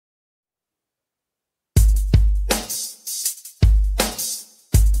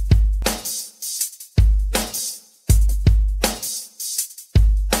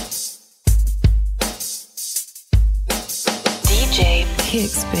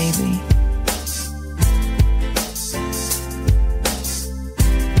Kickx, baby.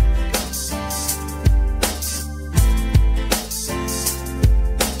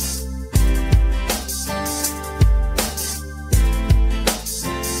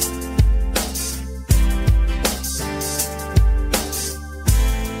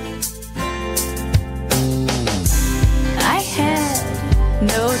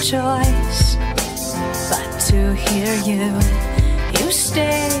 No choice but to hear you. You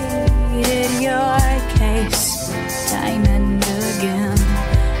stated your case time and again.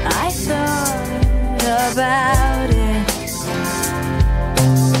 I thought about it.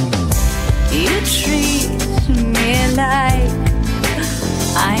 You treat me like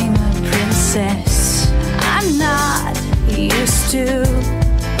I'm a princess. I'm not used to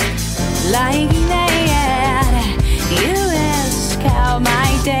like that. You ask how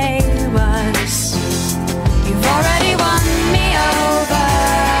my day was. You've already won me over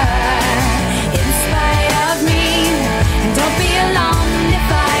in spite of me. And don't be alarmed if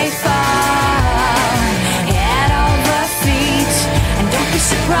I fall head over feet. And don't be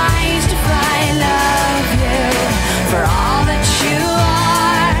surprised if I love you for all that you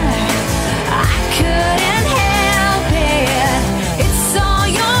are. I couldn't help it. It's all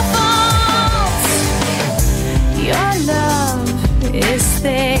your fault. Your love is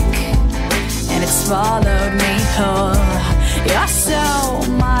thick and it's swallowed me whole. You're so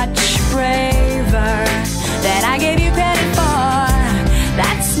much braver than I gave you credit for.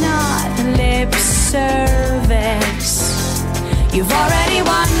 That's not lip service. You've already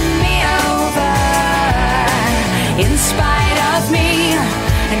won me over in spite of me.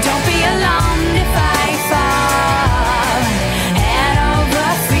 And don't be alarmed if I fall head over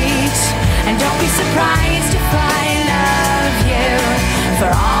feet. And don't be surprised if I love you for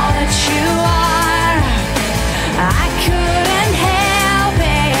all that you are. I couldn't help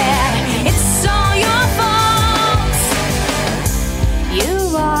it. It's all your fault. You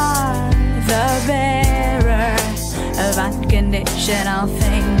are the bearer of unconditional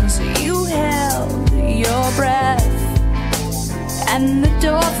things. You held your breath and the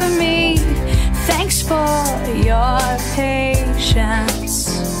door for me. Thanks for your patience.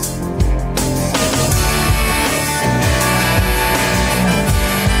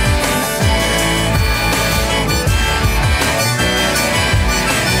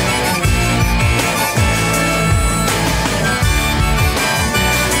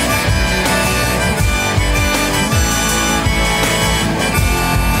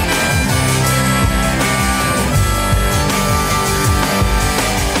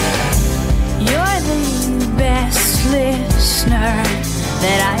 Listener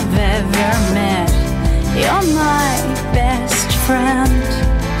that I've ever met. You're my best friend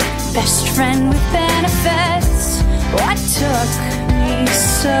with benefits. What took me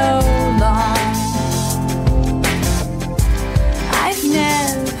so long? I've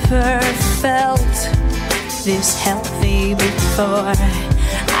never felt this healthy before.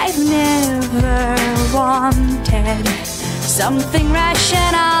 I've never wanted something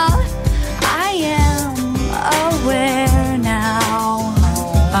rational. I am aware now.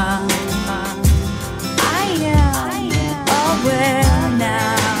 I am aware now.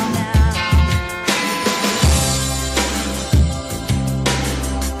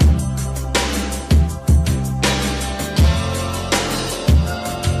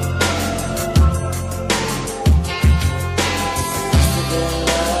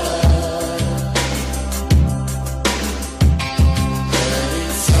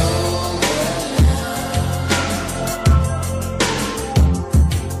 It's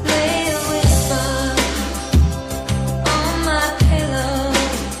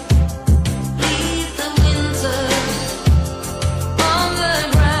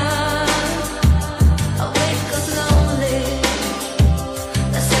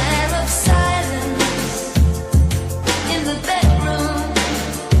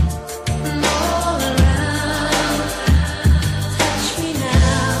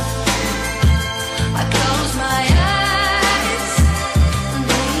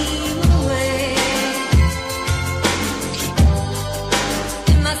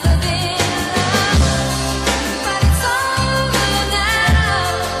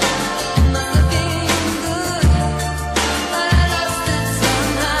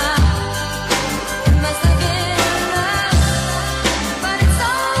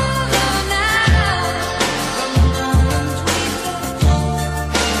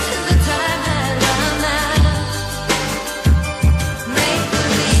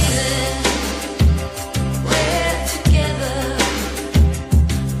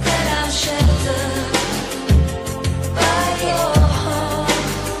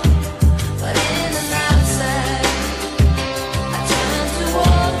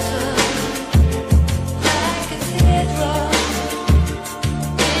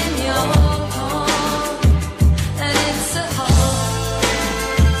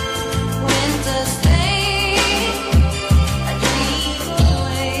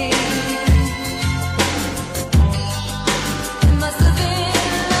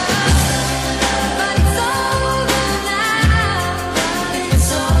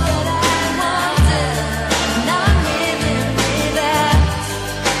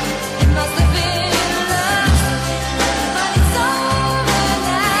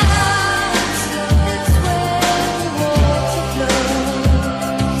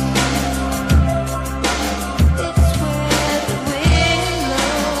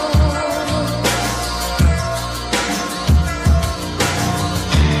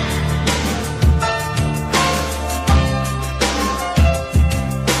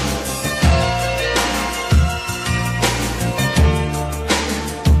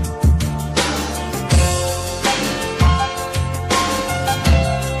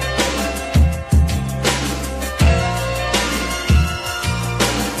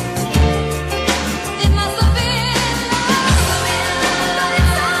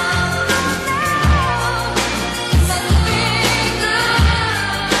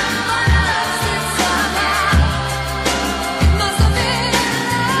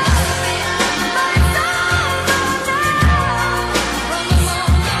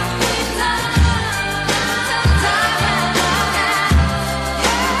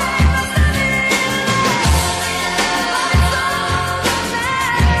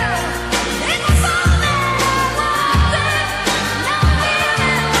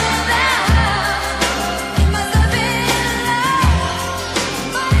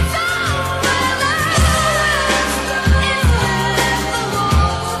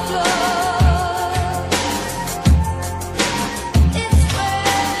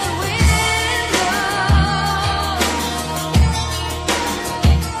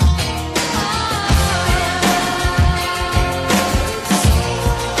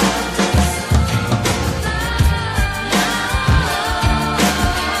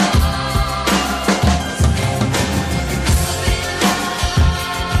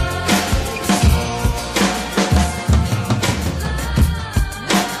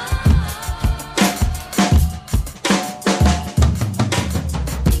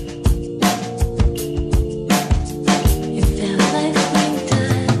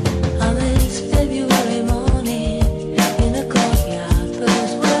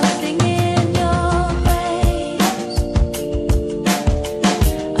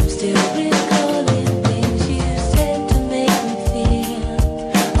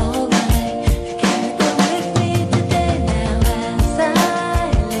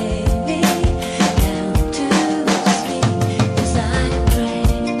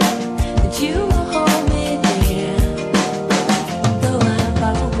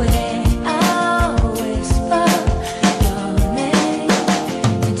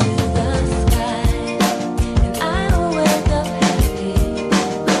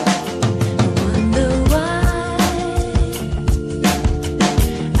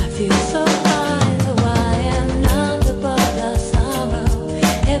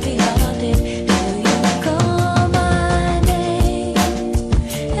heavy-hearted till you call my name.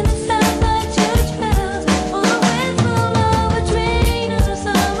 And the sound like church bells or the whistle of a train on a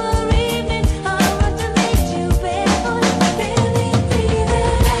summer evening. I want to meet you barefoot, barely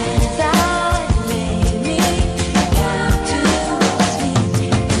breathing as I lay me down to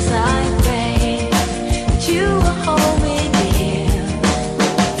sleep. As I pray that you will hold me dear,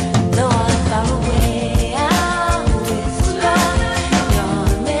 though I'm far away. I'll whisper your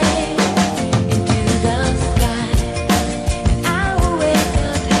name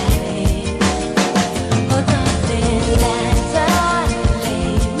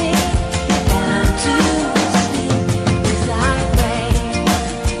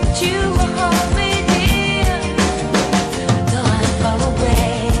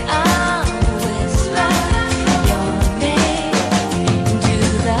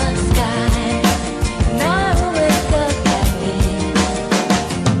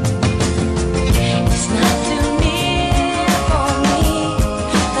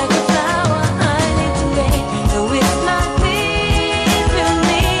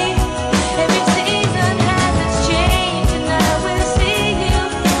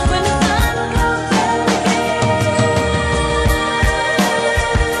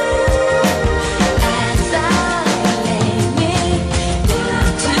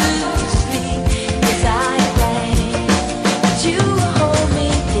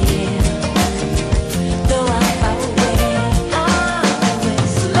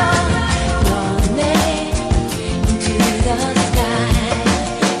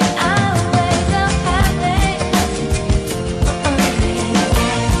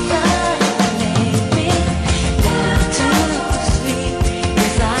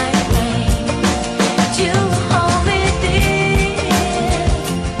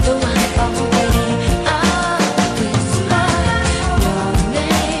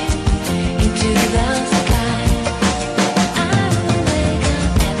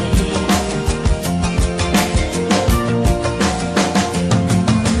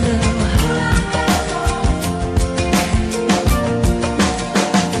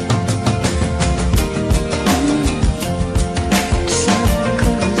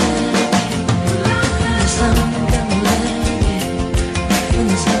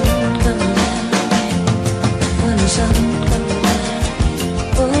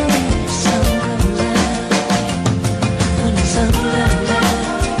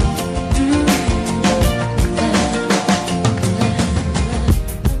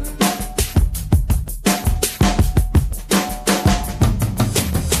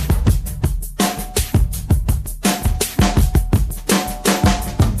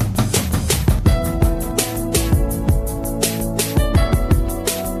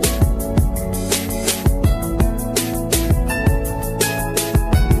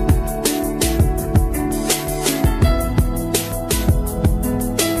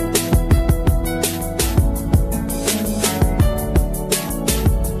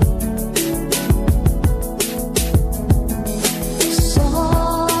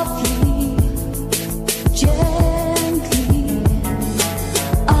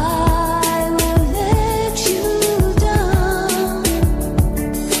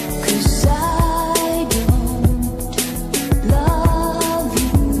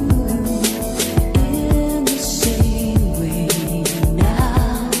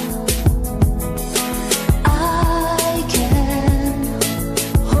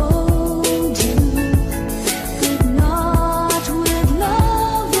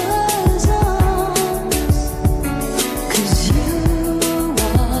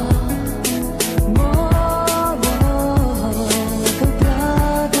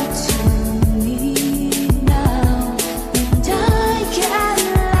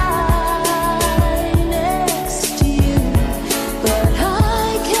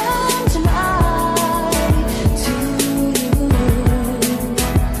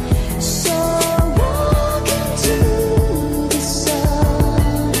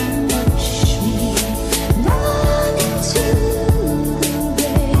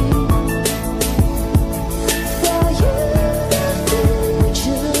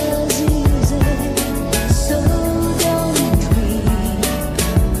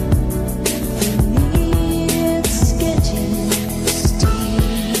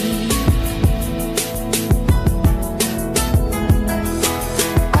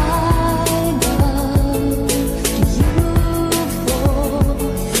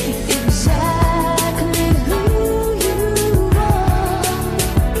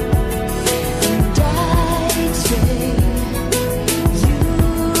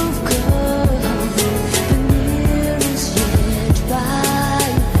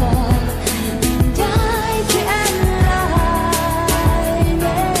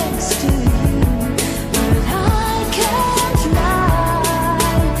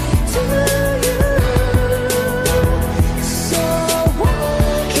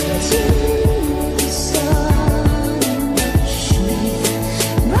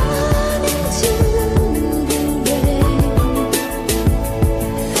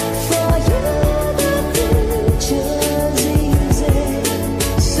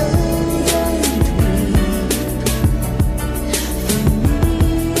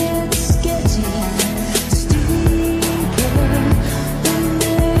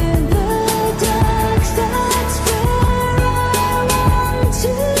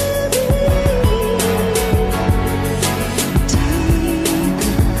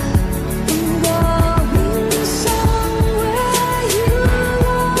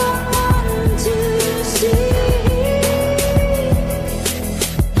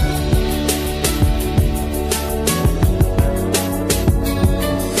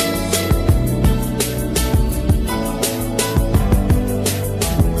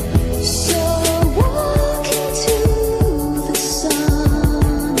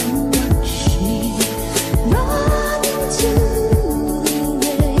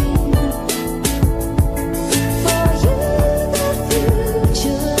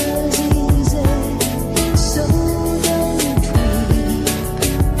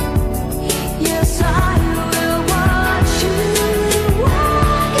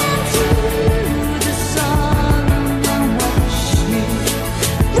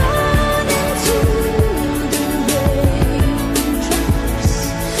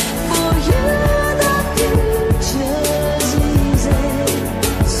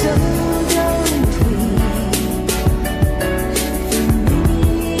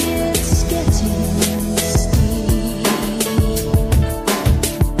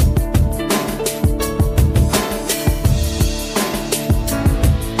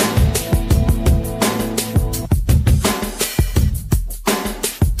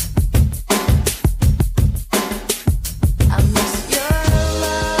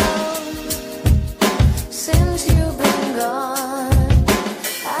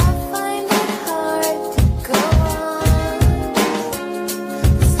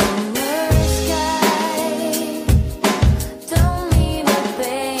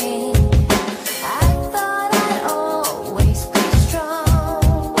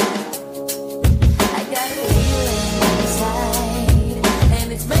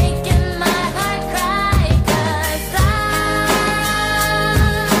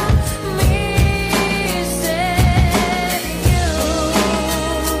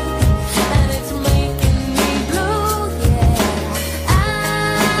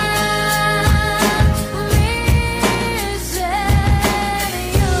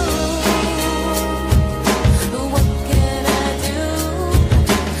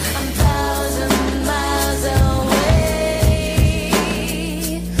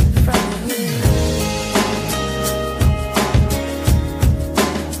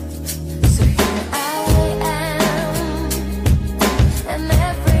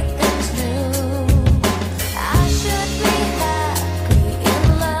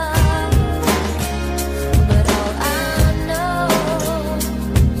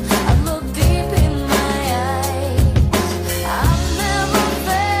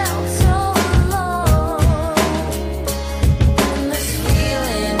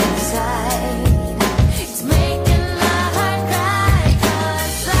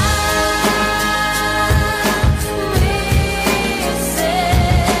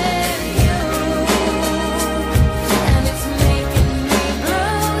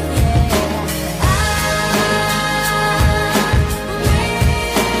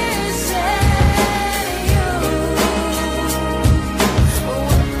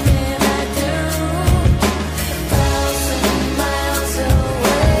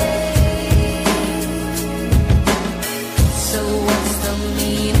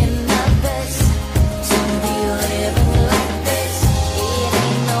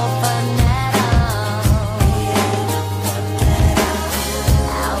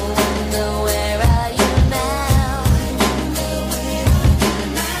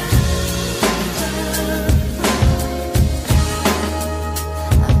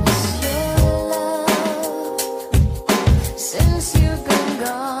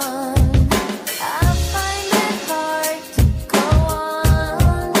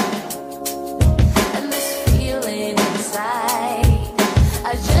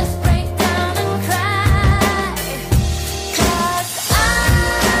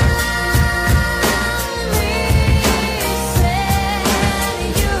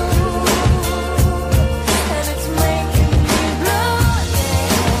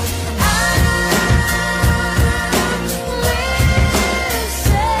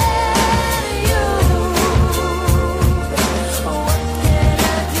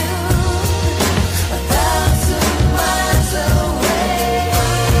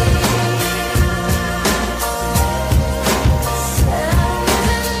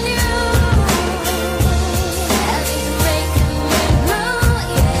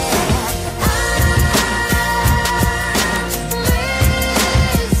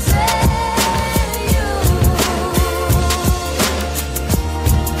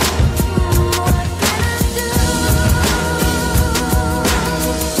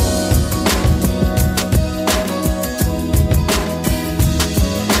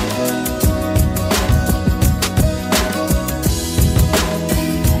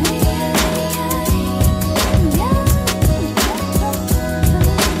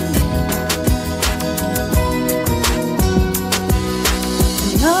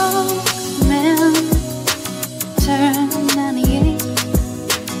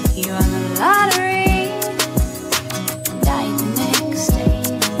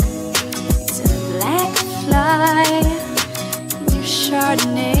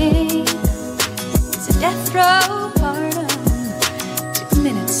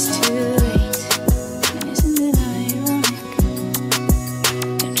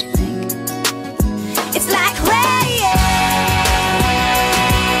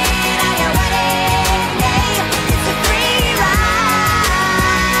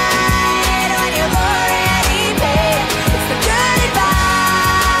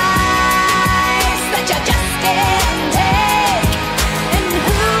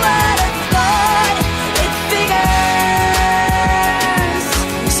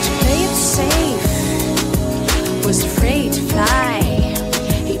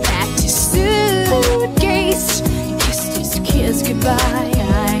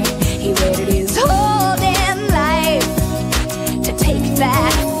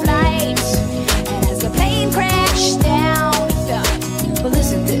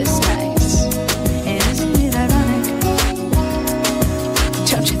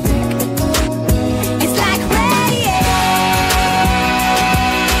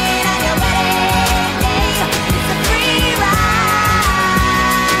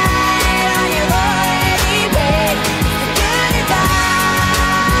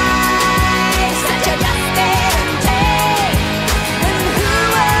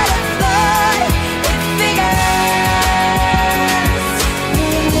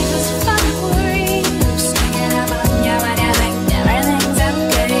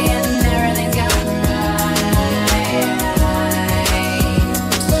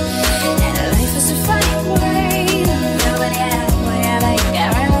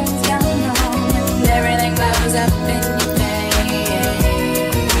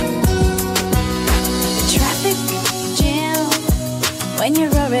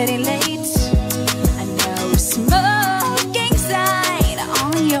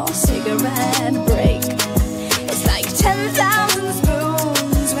your cigarette break. It's like 10,000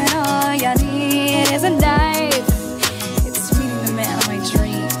 spoons when all you need is a knife. It's meeting the man of my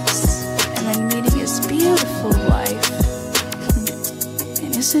dreams and then meeting his beautiful wife.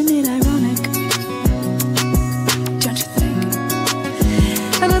 And isn't it ironic? Don't you think?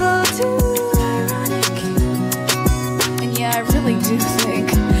 A little too ironic. And yeah, I really do think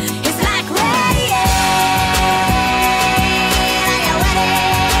it's like rain on your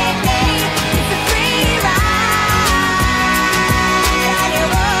wedding day. It's a free ride on your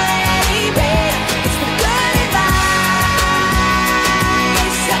already paid. It's the good advice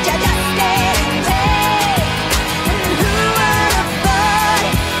such a dusting day. And who would have thought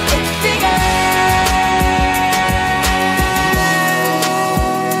it figures?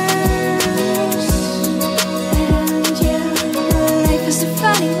 And yeah, life is a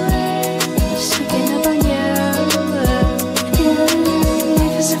funny way of sneaking up on you. Yeah,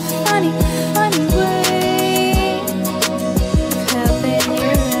 life is a funny, funny way of helping you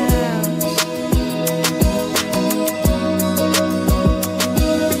out.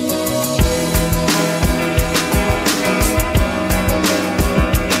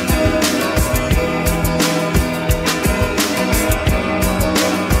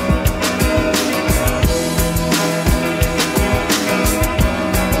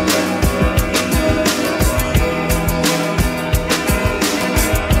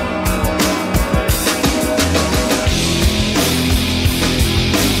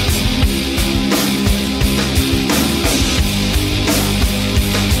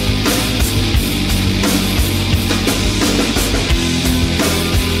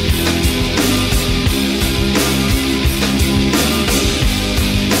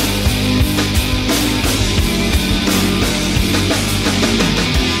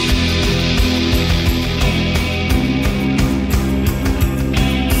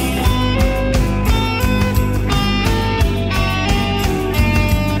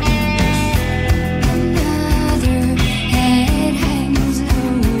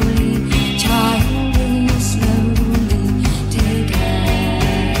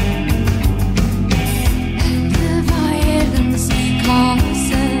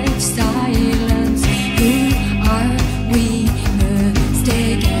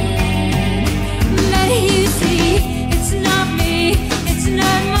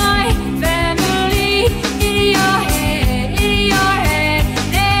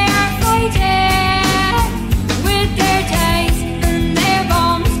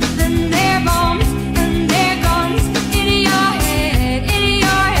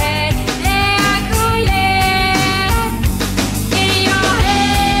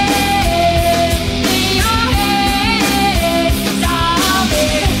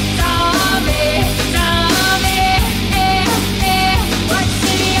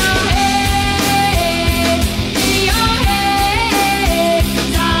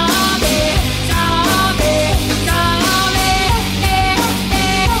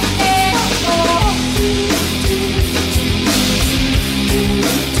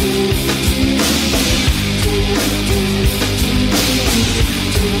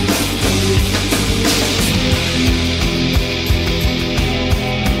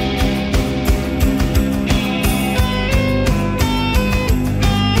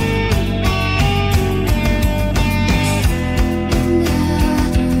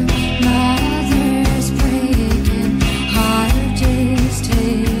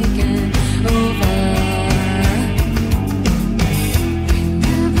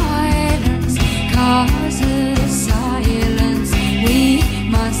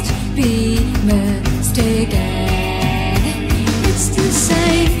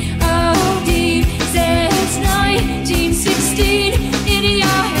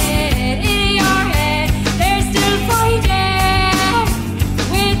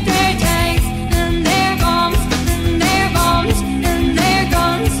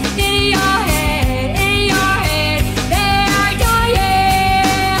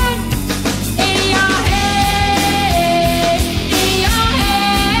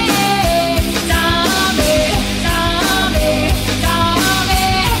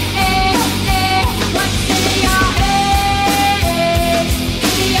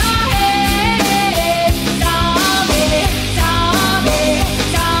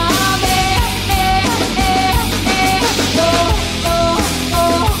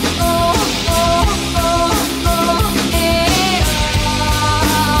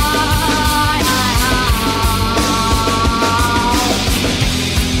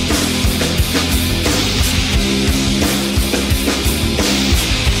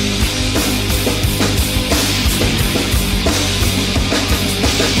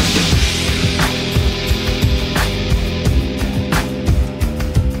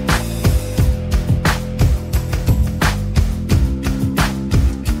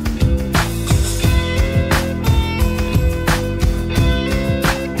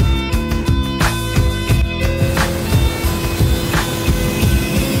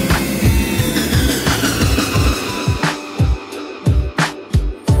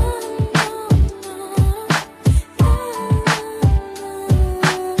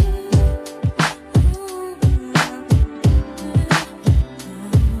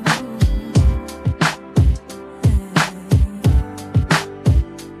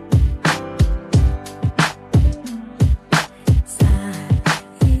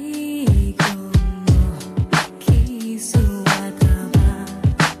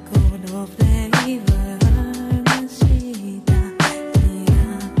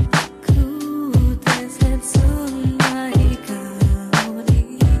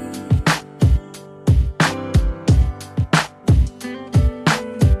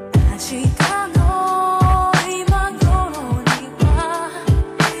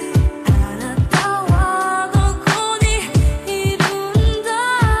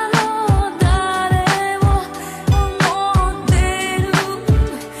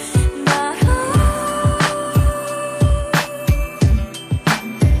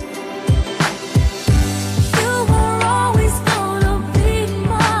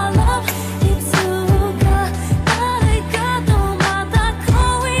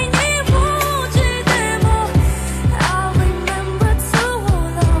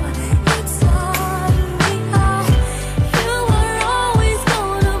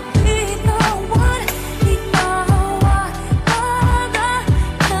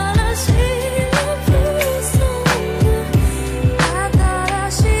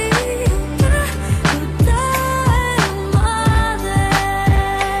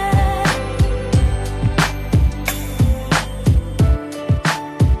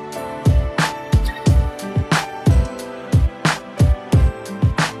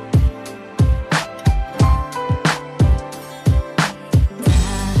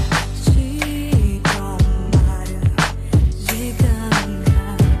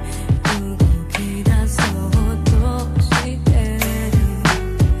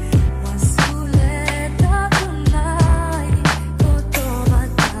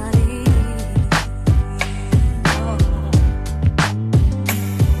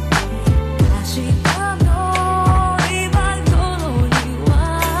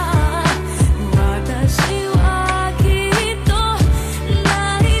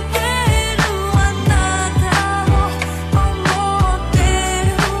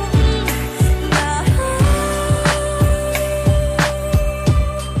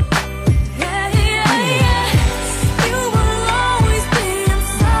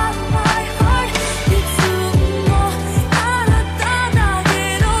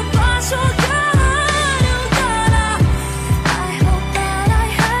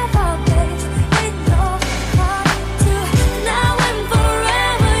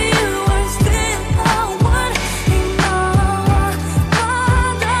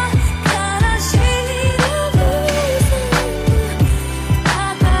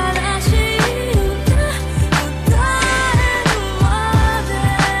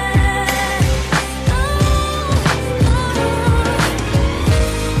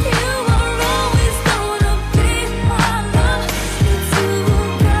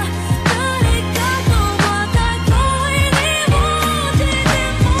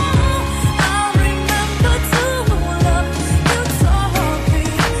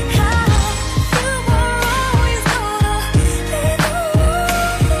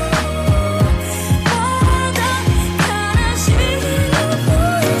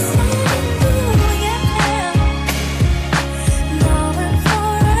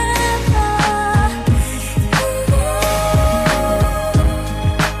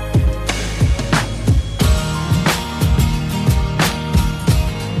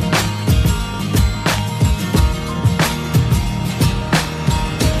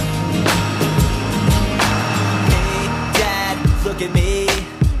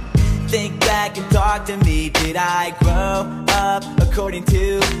 Did I grow up according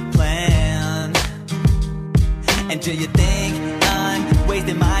to plan? And do you think I'm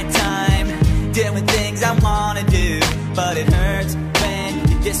wasting my time doing things I wanna do? But it hurts when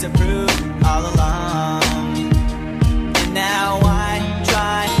you disapprove all along. And now I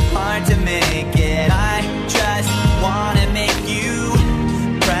try hard to make it. I just wanna make you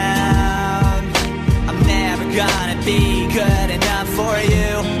proud. I'm never gonna be good enough for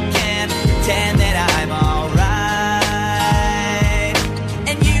you. Can't pretend that I'm alright.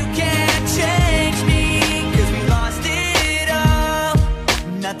 And you can't change me, 'cause we lost it all.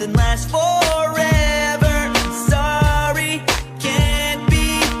 Nothing lasts forever. Sorry, can't be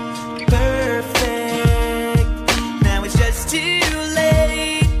perfect. Now it's just too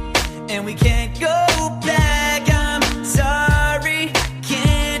late, and we can't go back. I'm sorry,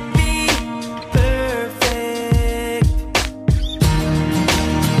 can't be perfect.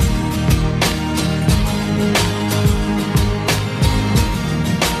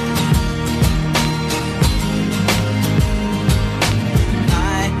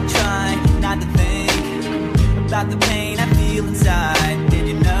 I try not to think about the pain I feel inside. Did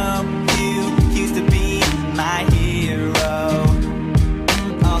you know you used to be my hero?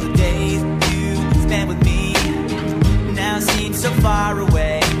 All the days you spent with me now seem so far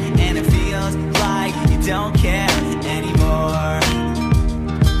away, and it feels like you don't care anymore.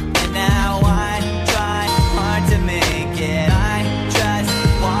 And now I try hard to make it. I just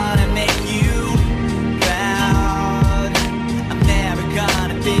wanna make you proud. I'm never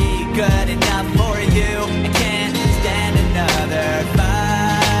gonna be good enough for you. I can't stand another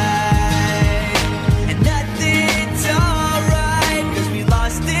fight. And nothing's alright, 'cause we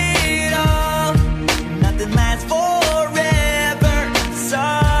lost it all. Nothing lasts forever.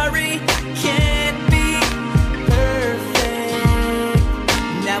 Sorry, can't be perfect.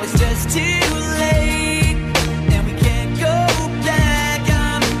 Now it's just too late, and we can't go back.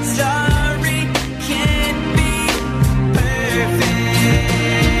 I'm sorry, can't be perfect.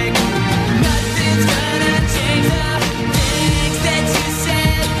 Nothing's gonna change the things that you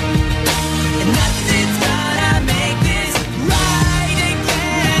said, and nothing's gonna make this right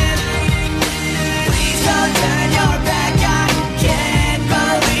again. Please don't turn your back. I can't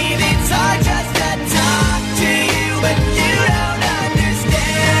believe it's hard just to talk to you, but you don't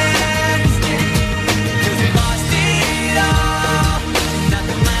understand. 'Cause we lost it all.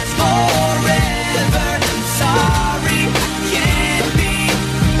 Nothing lasts forever. I'm sorry, can't be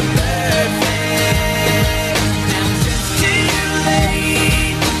perfect. Now it's just too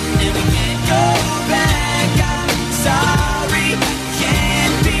late, and we can't go back. I'm sorry,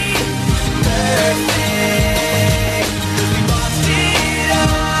 can't be perfect. 'Cause we lost it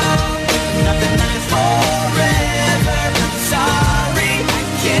all. Nothing lasts forever. I'm sorry, I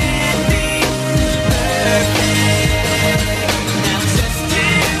can't be perfect. Now it's just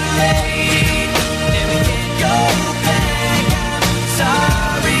too late, and we can't go back. I'm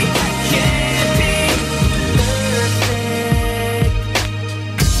sorry, I can't be perfect.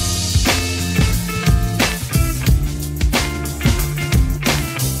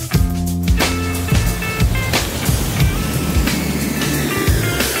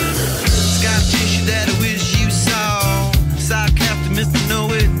 Got tissue that I wish you saw. Sarcastic, Mr.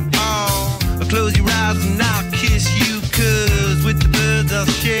 Know-It-All. I'll close your eyes and I'll kiss you, 'cause with the birds I'll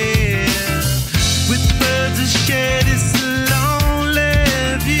share. With the birds I'll share this lonely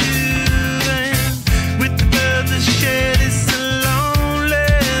view. And with the birds I'll share this lonely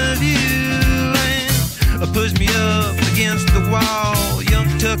view. And push me up against the wall. Young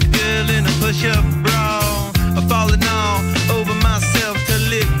tuck girl in a push-up bra. I'm falling all over myself to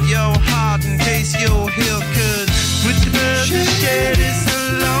lick your heart and taste your heel. 'Cause with the birds I share this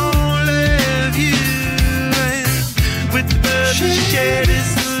lonely view. And with the birds I share this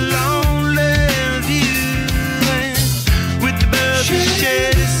lonely view. And with the birds I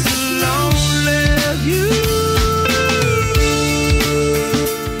share this lonely view.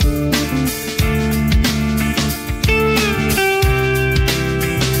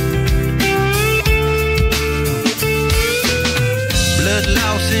 Blood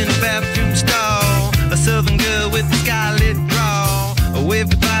loss in a bathroom stall. A southern girl with a scarlet draw. Wave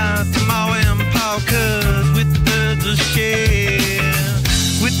goodbye to Ma and Pa, 'cause with the birds I share.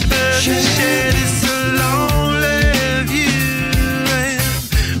 With the birds I share this lonely view. And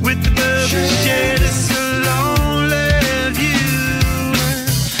with the birds I share this lonely view.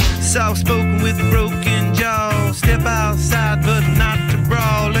 Soft spoken with a broken jaw. Step outside but not to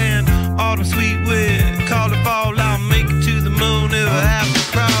brawl. And autumn sweet with call it fall. I'll make it to the moon if I have to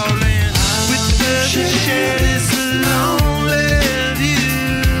crawl. And with the birds I share this lonely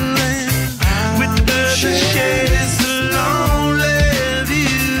view. And with the birds I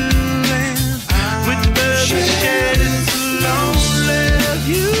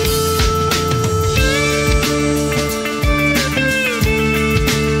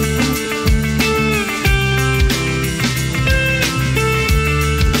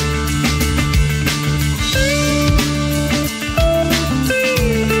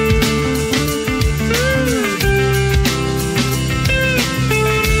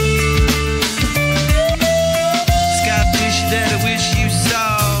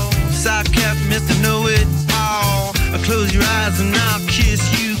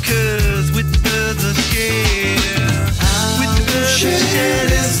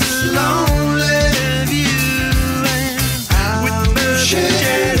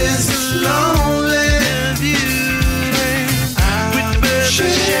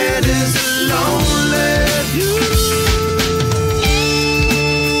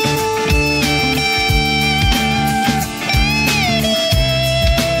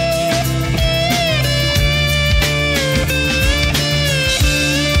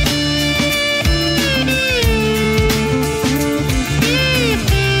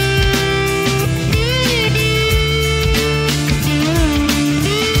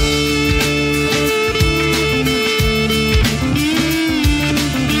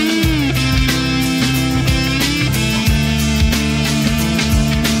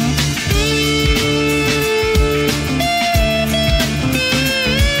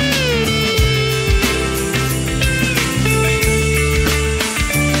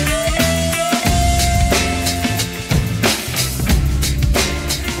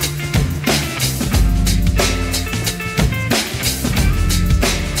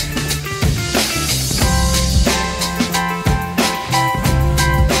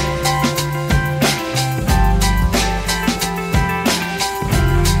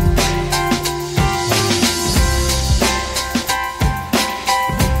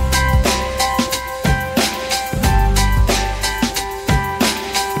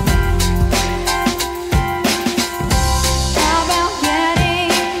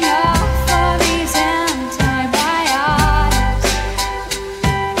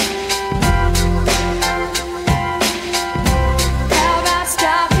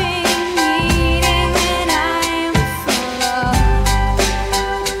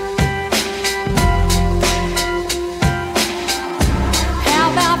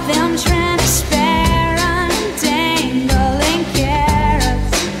them transparent dangling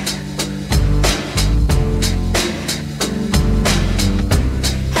carrots.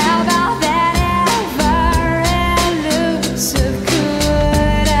 How about that ever-elusive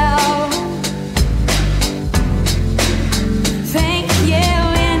kudo? Thank you,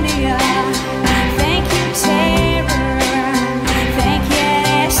 India. Thank you, terror. Thank you,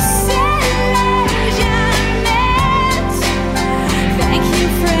 disillusionment. Thank you,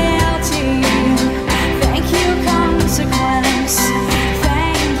 frailty.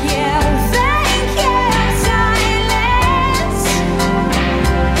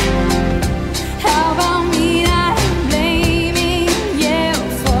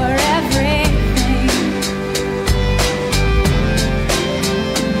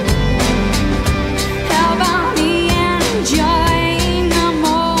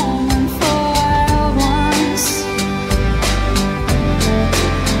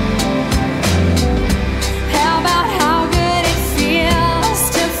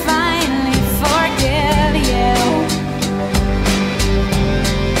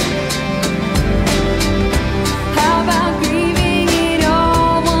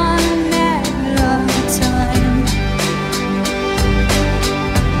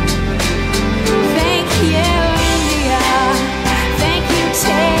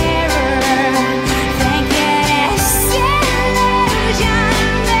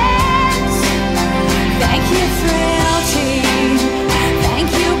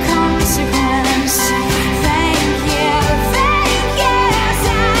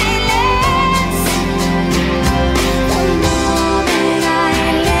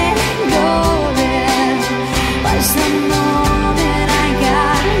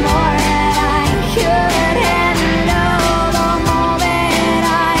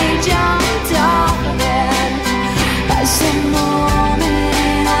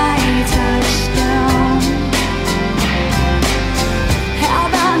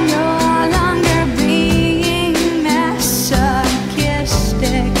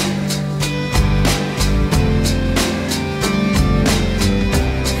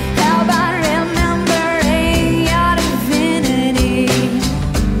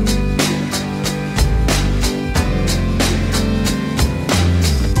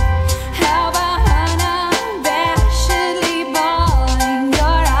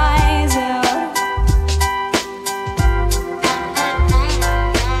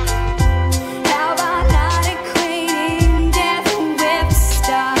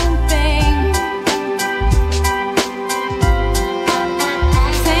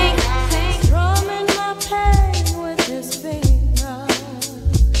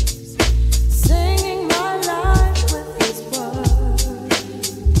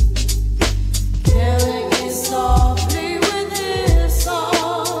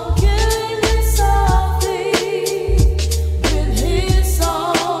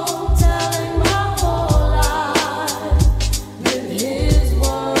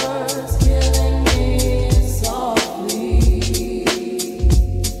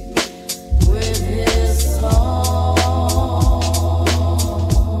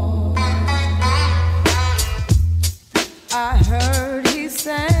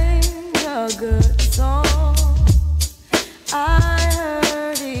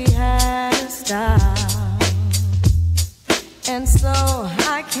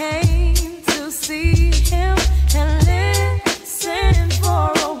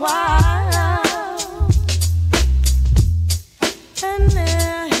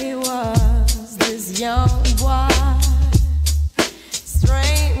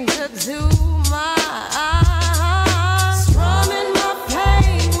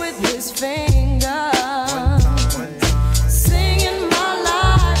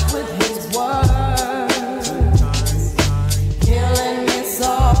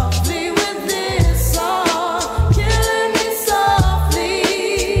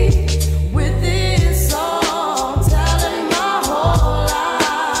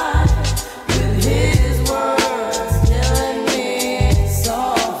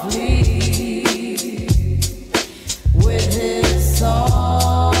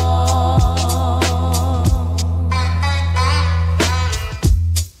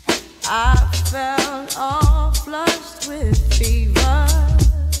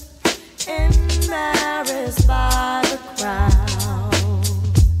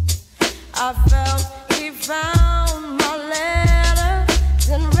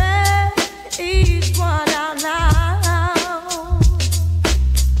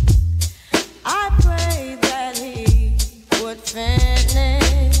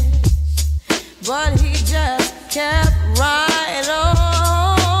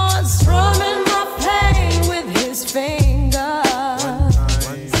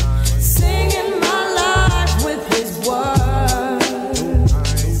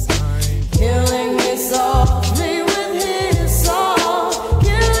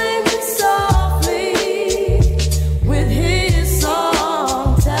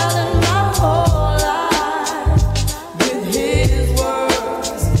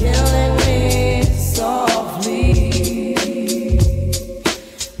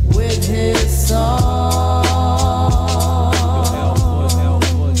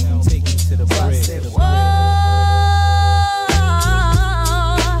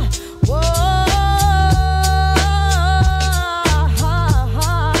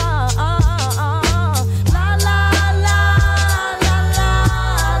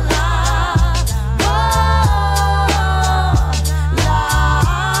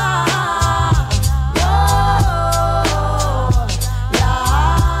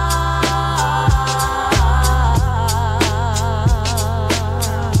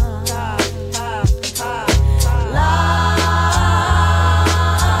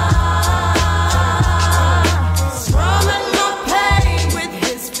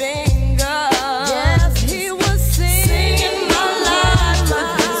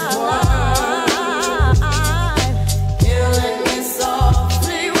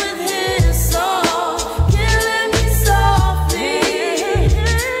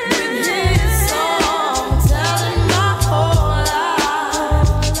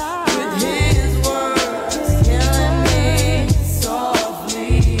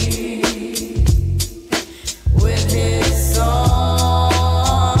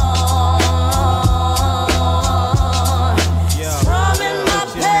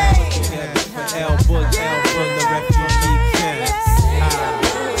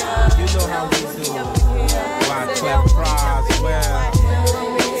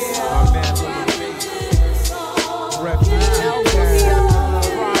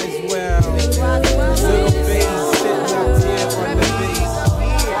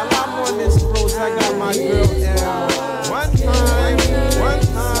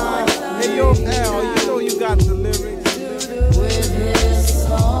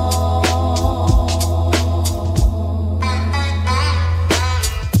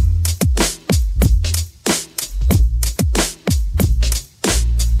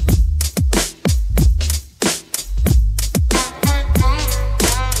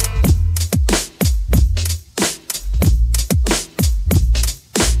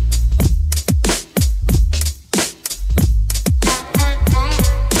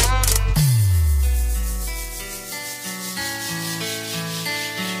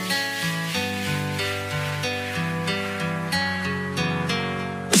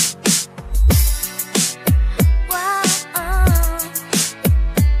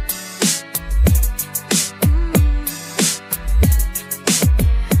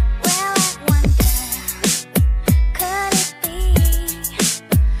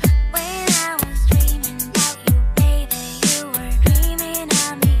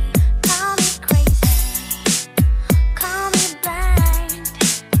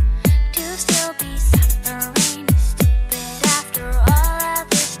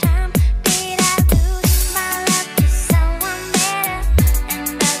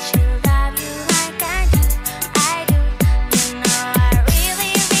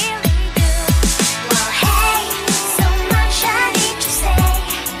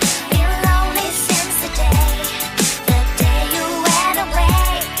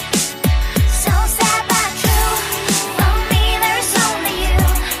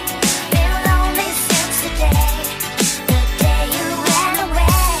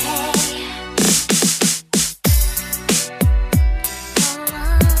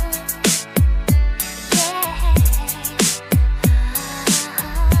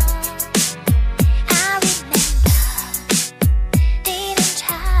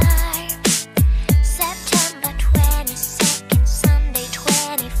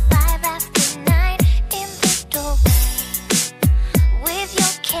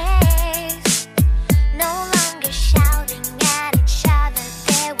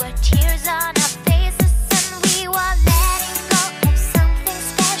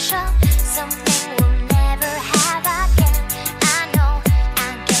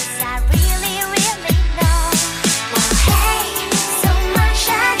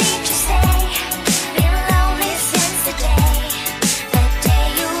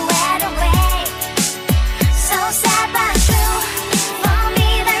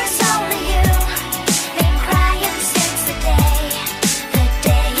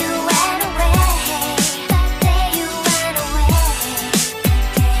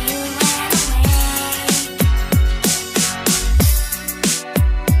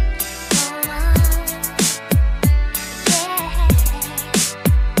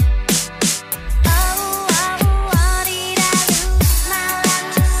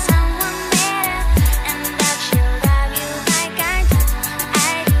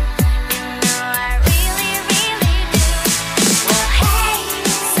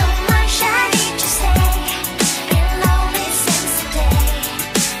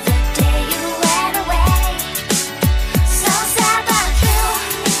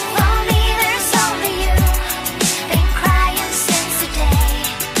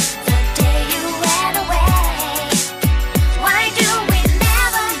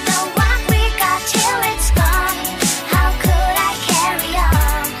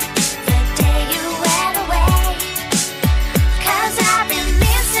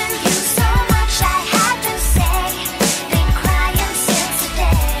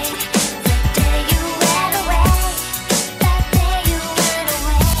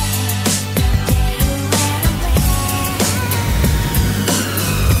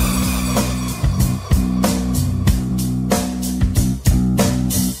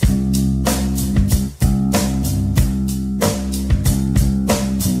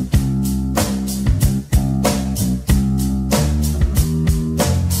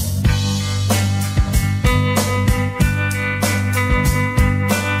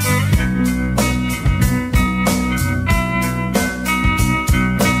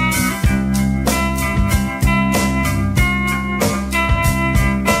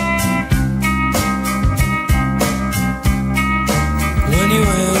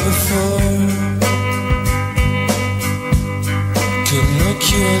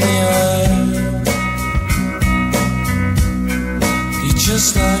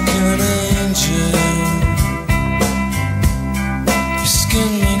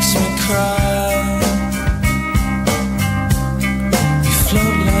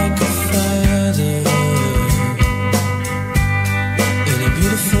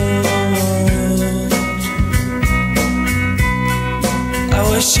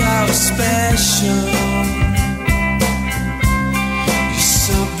 wish I was special. You're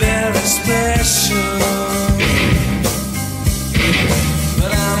so very special.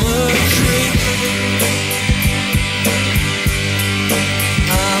 But I'm a creep.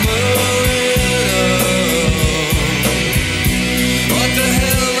 I'm a widow. What the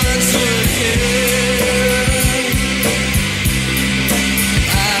hell am I doing here?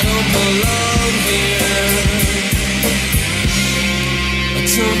 I don't belong here. I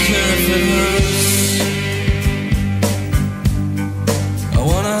don't care if it hurts. I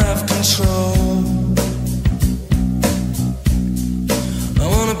wanna have control. I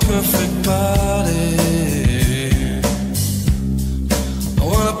want a perfect body. I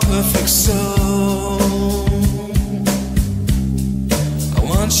want a perfect soul. I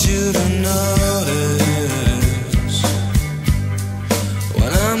want you to notice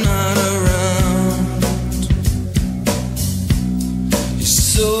when I'm not around. You're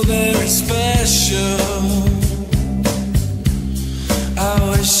so very special. I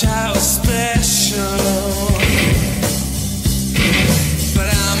wish I was special. But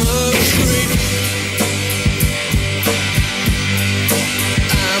I'm a creep.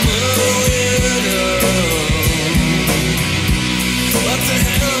 I'm a widow. What the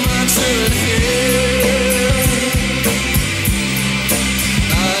hell am I doing here?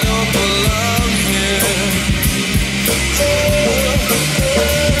 I don't belong here.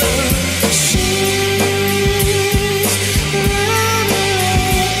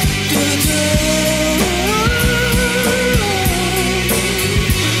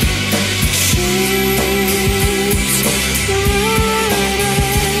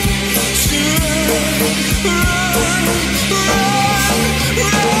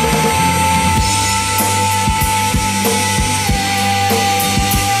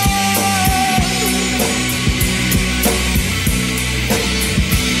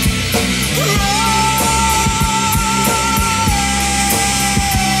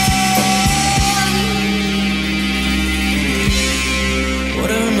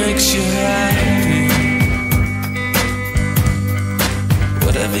 Whatever makes you happy,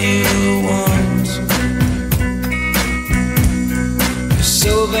 whatever you want. You're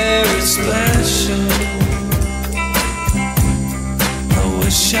so very special. I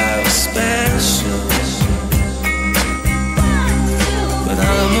wish I was special. But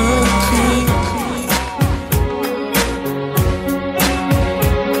I'm a creep.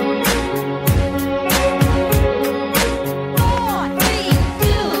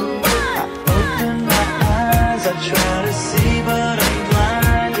 Open my eyes, I try to see, but I'm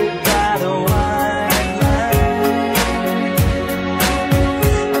blinded by the white light.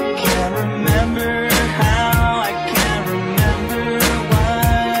 I can't remember how, I can't remember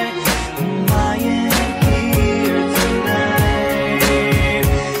why. My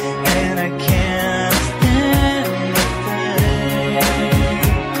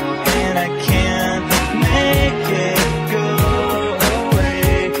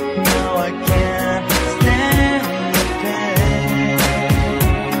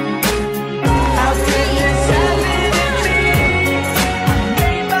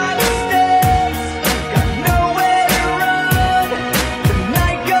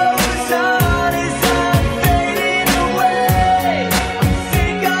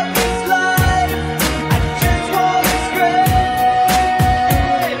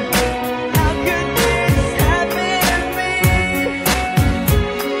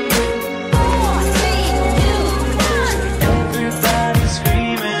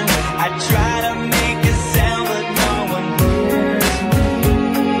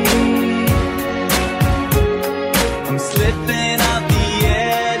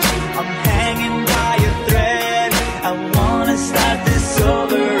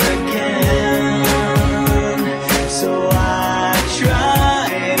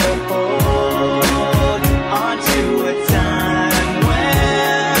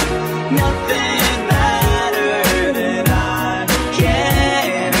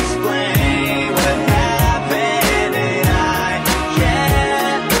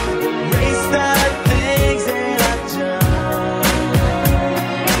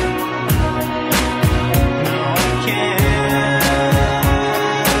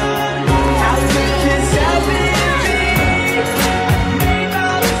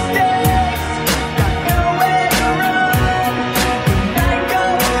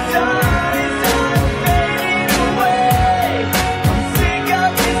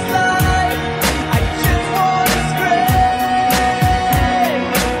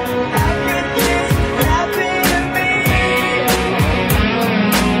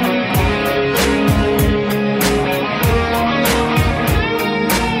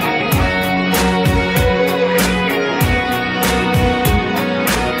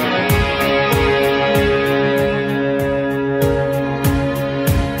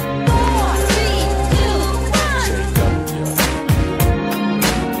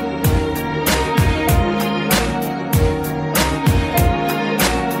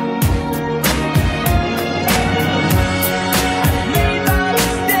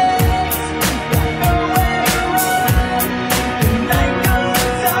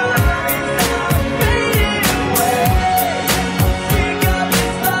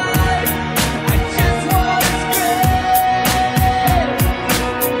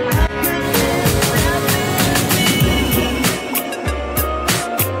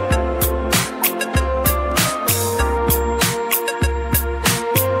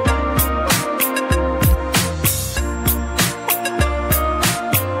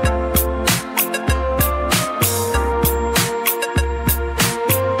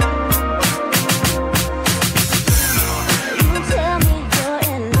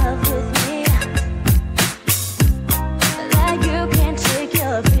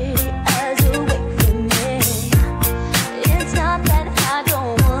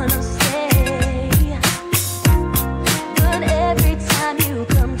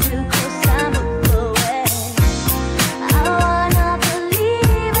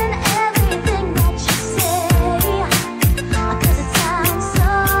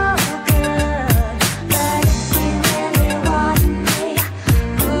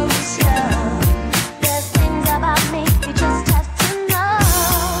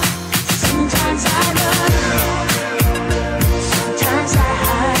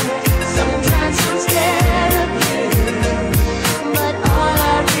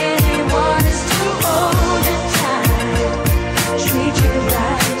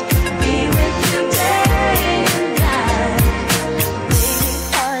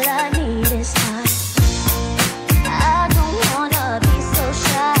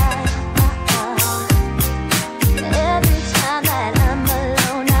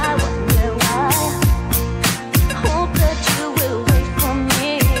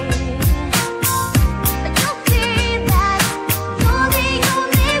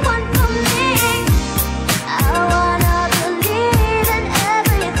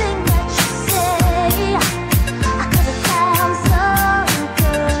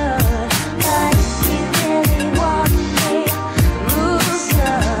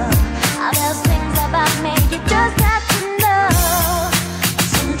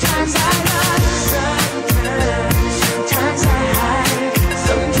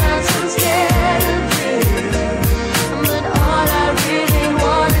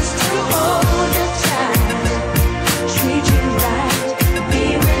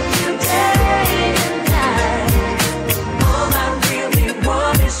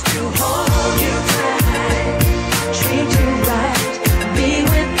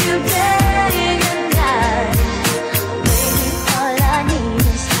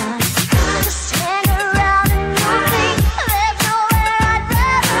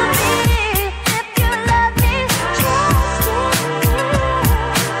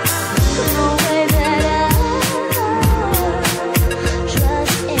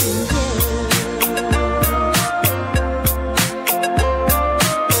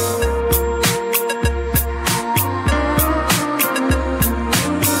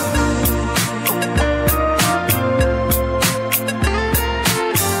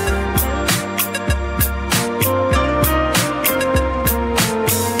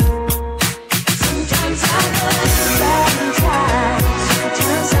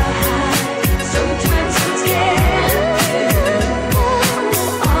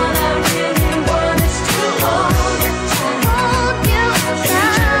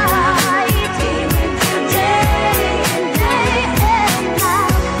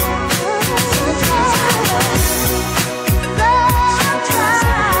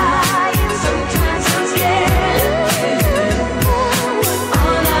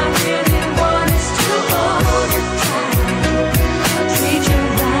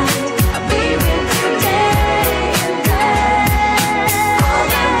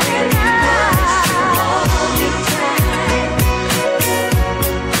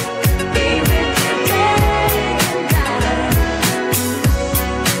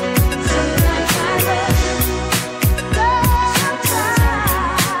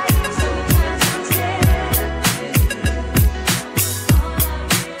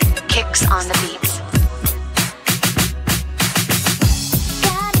on the beats.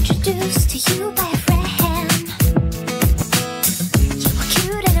 Got introduced to you by a friend. You were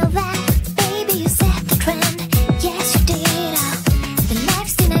cute and all that, baby, you set the trend. Yes, you did. The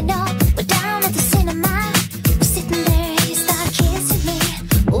next thing I know, we're down at the cinema. We're sitting there, you start kissing me.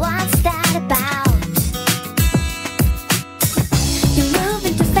 What's that about? You're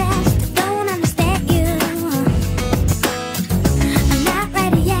moving too fast, I don't understand you. I'm not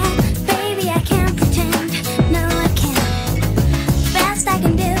ready yet, baby, I can't pretend. No, I can't. Best I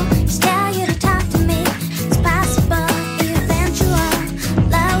can do is tell you to talk to me. It's possible, eventual,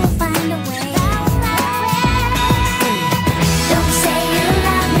 love will find a way. Don't say you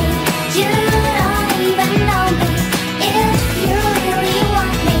love me, you don't even know me. If you really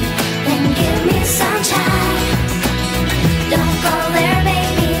want me, then give me some time. Don't go there,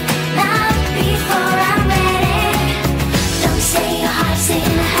 baby, not before I'm ready. Don't say your heart's in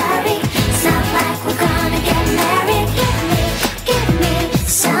a hurry. It's not like we're gonna get married. Give me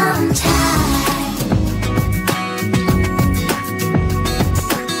some time.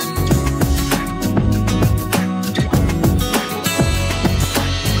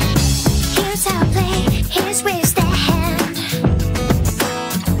 Here's how I play, here's where you stand.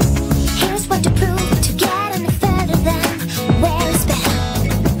 Here's what to prove to get any further than where it's been.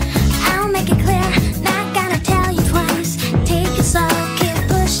 I'll make it clear, not gonna tell you twice. Take it slow, keep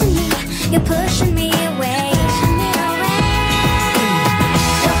pushing me, you're pushing me away.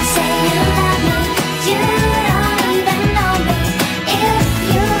 Don't say you love me, you don't even know me. If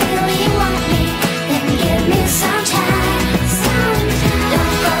you really want me, then give me some time.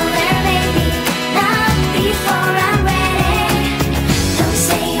 Don't go there, baby, not before I'm ready. Don't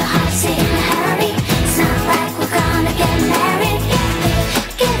say your heart's in a hurry. It's not like we're gonna get married.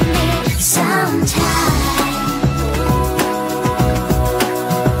 Give me some time.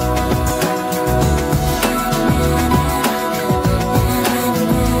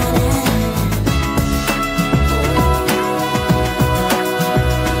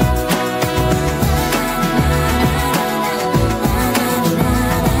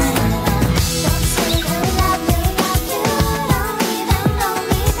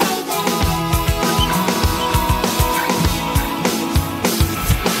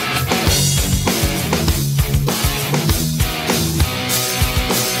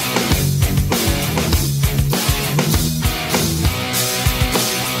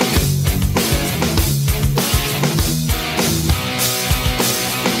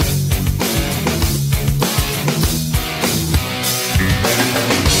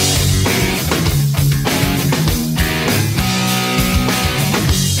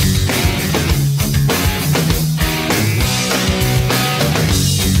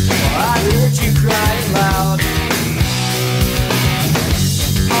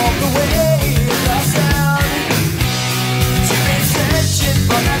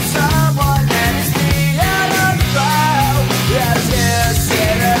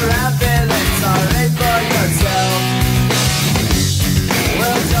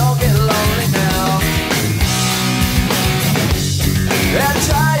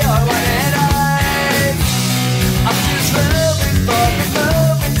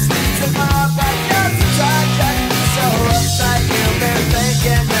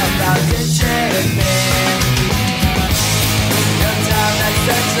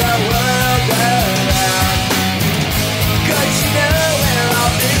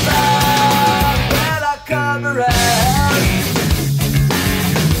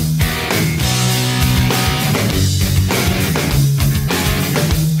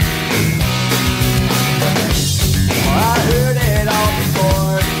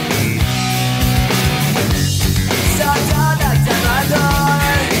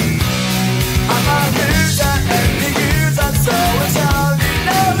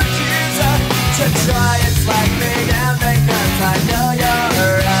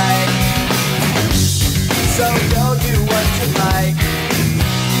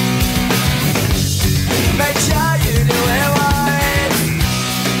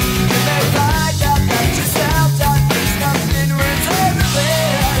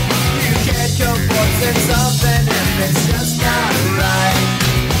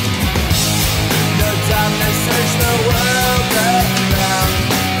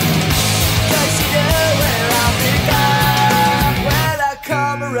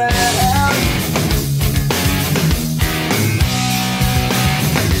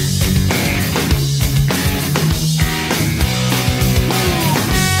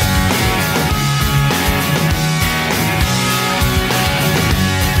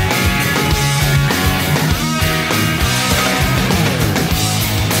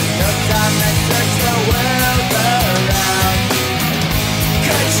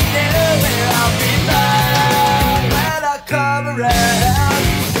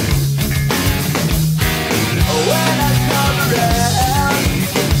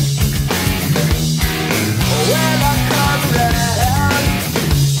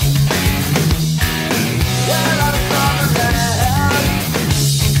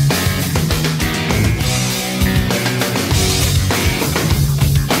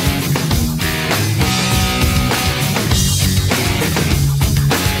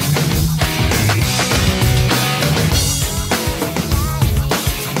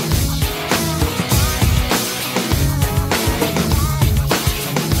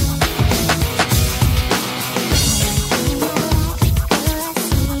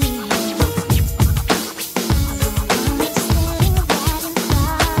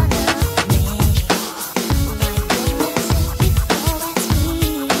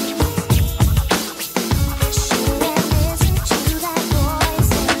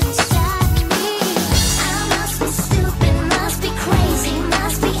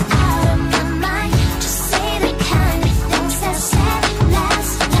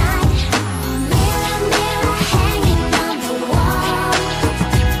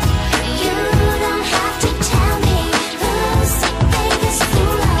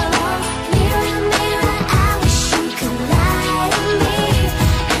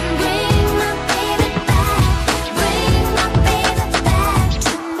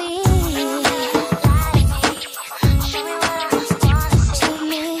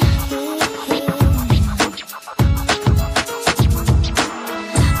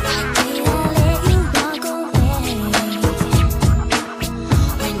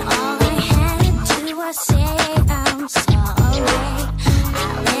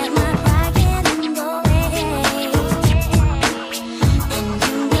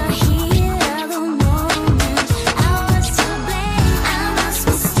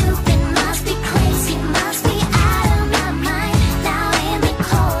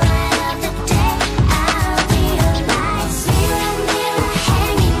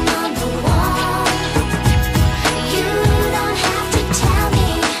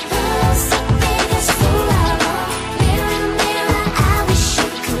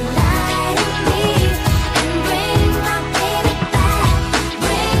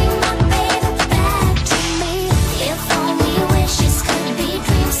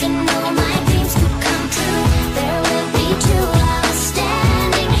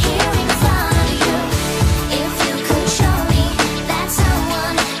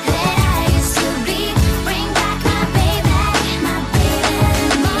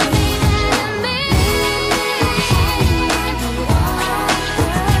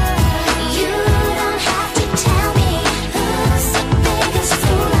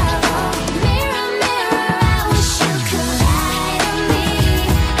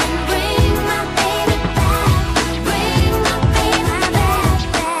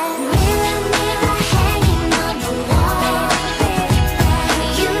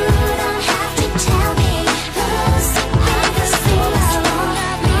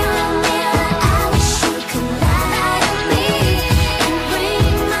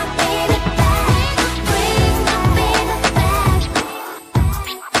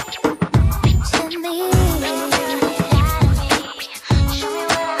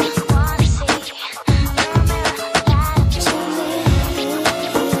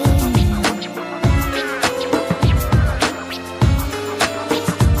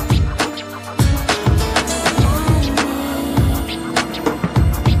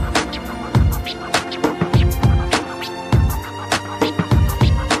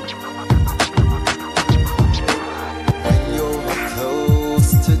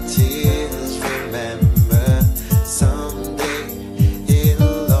 tears. Remember, someday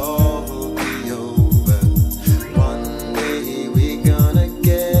it'll all be over. One day we're gonna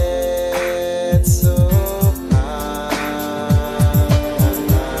get so high.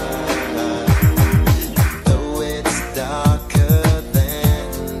 Though it's darker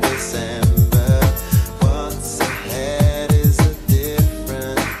than December, what's ahead is a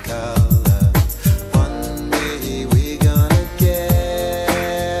different color. One day we're gonna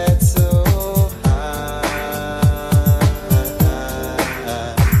get so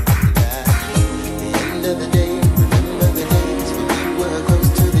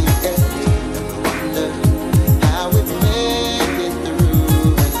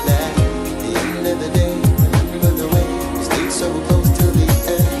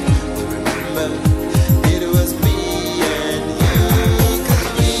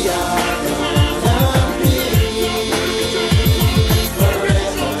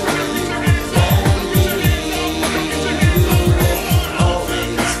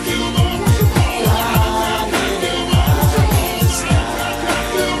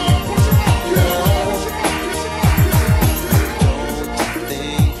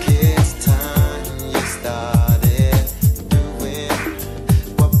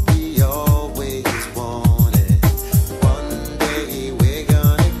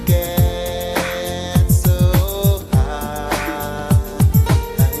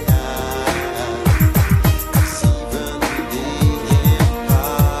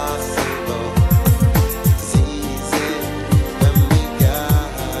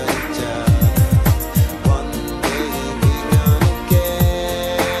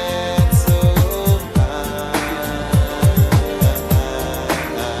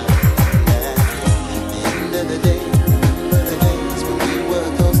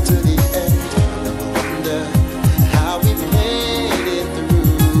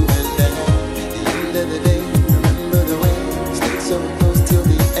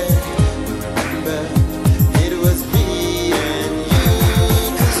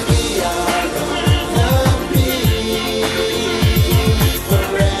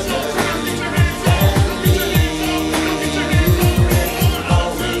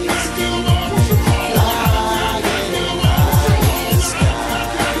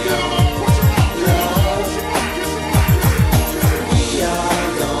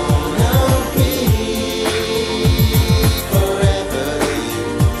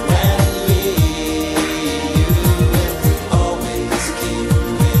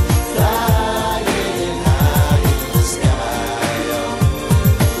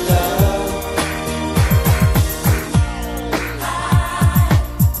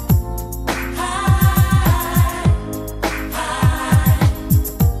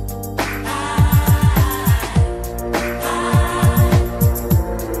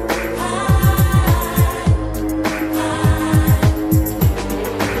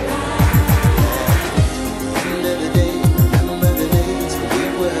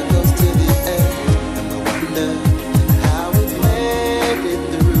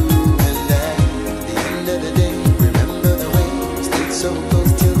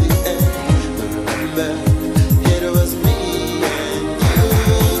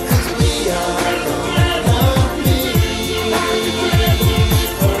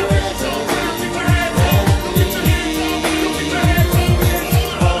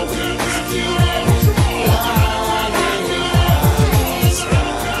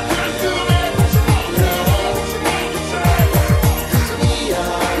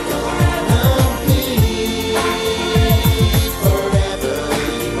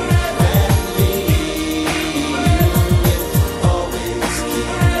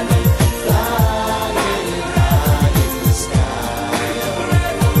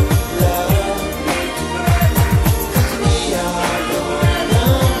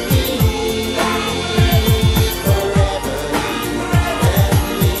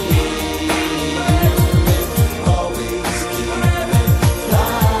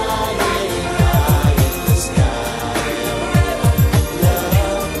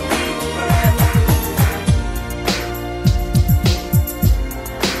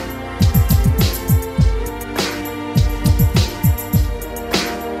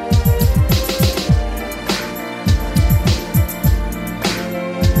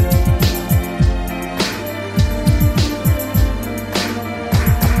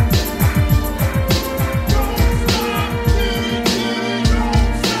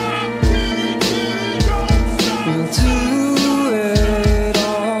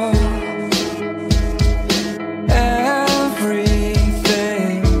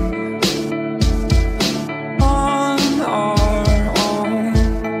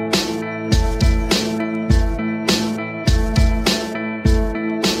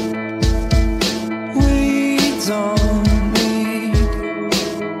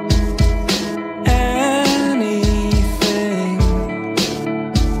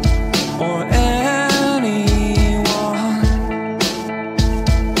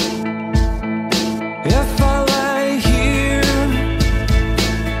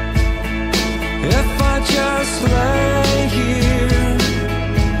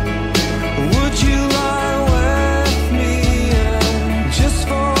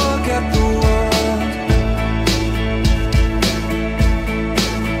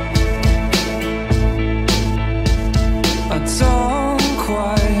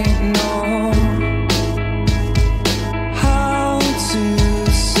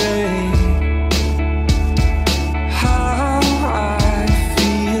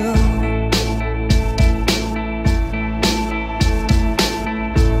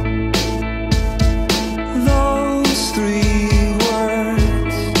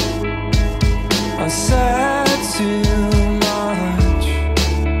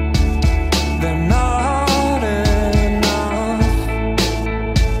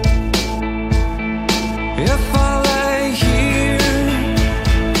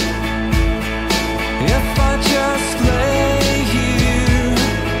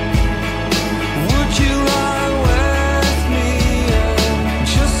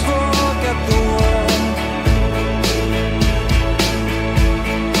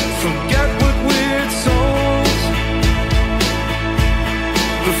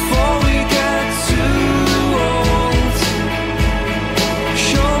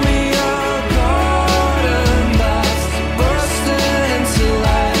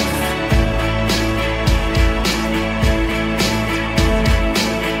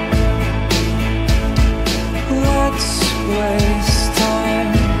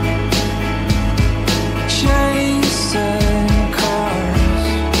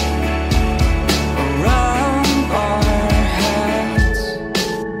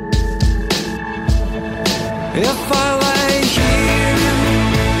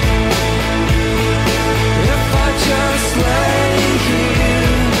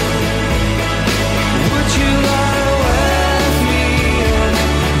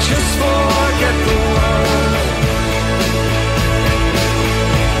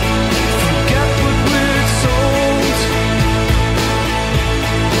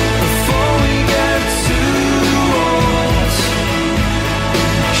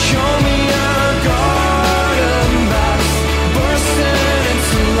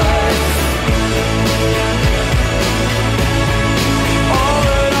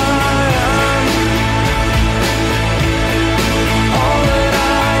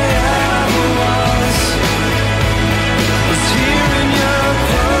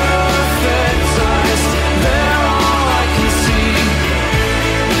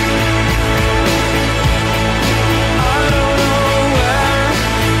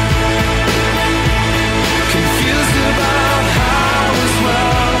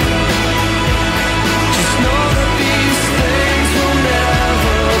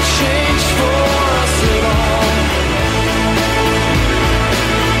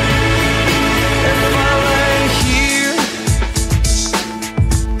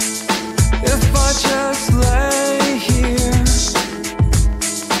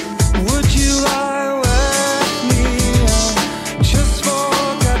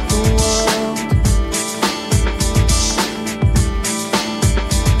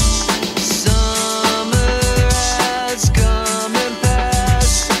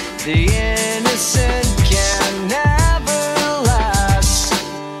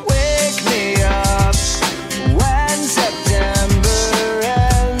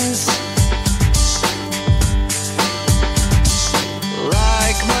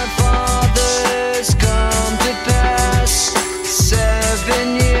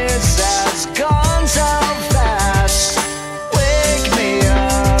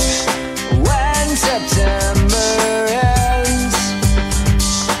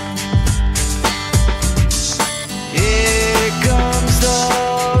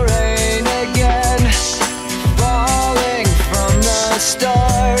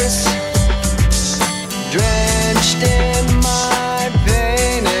stars, drenched in my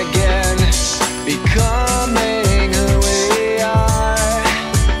pain again, becoming who we are.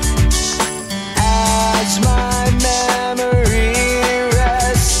 As my memory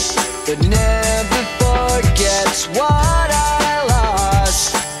rests, but never forgets what I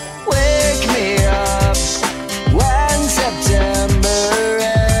lost. Wake me up when September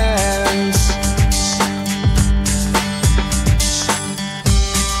ends.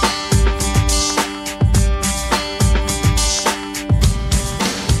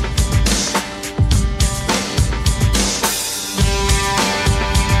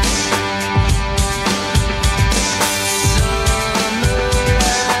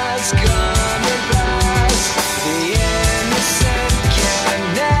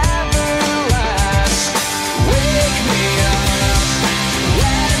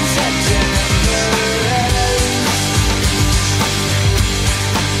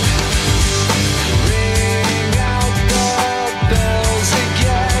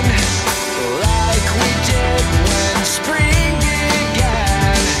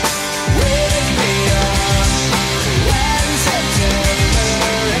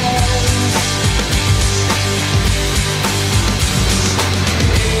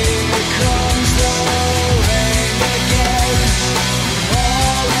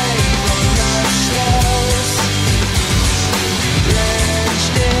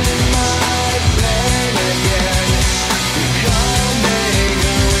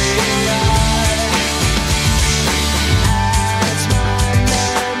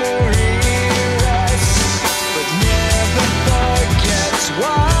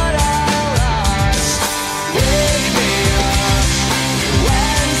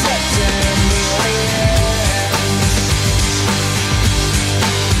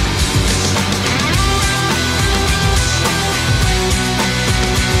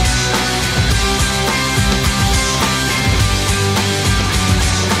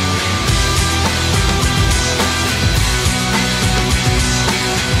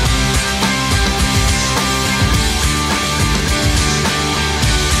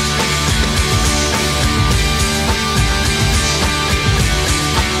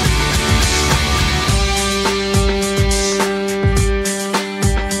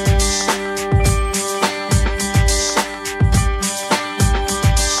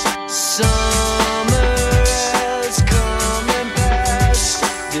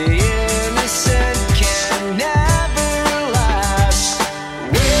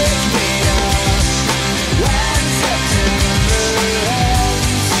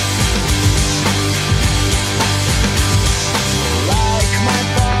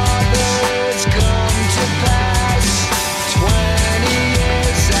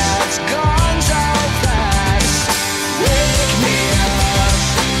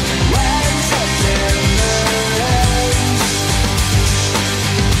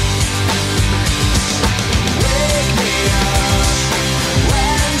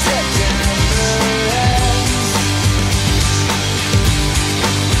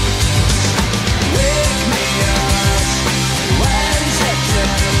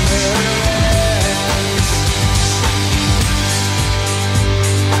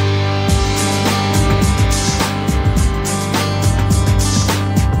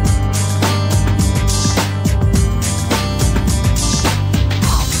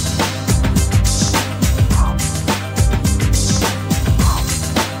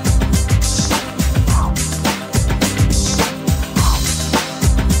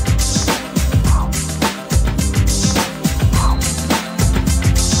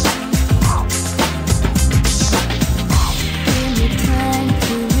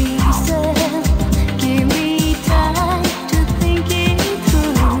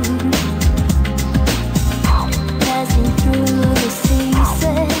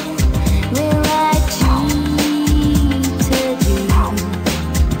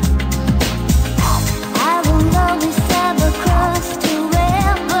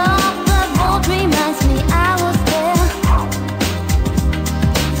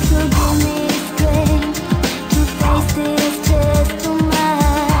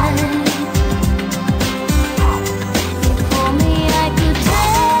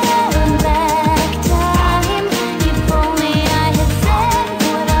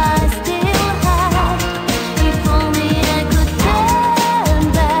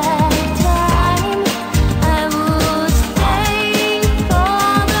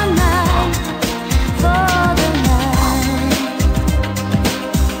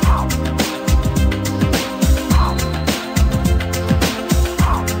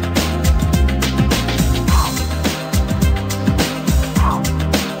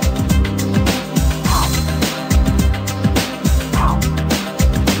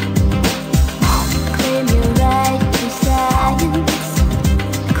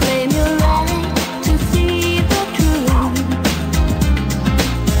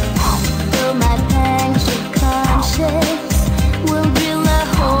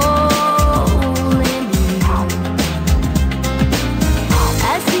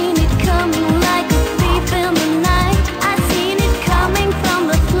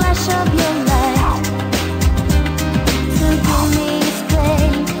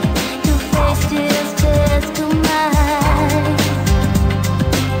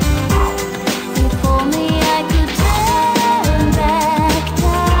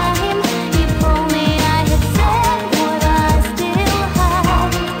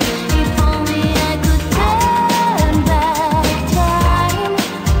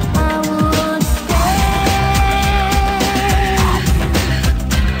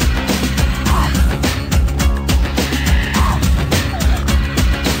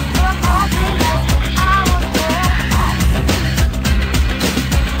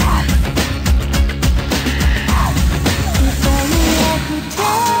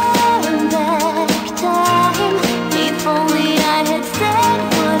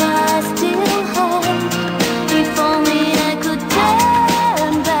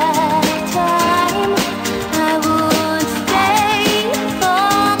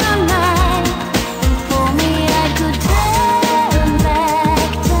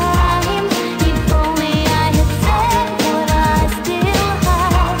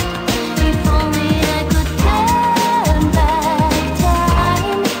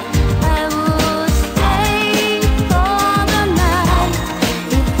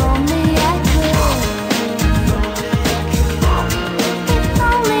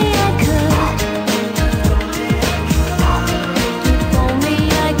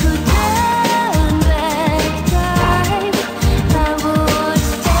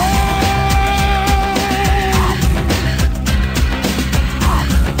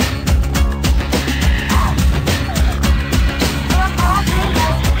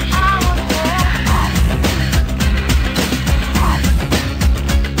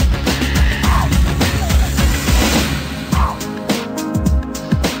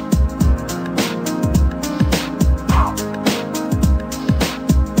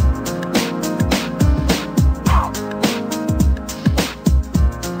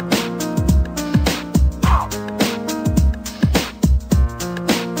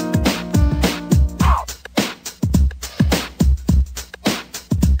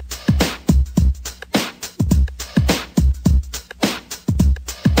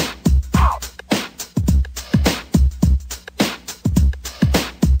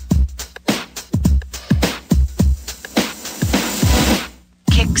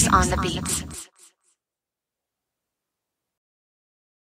 the beat.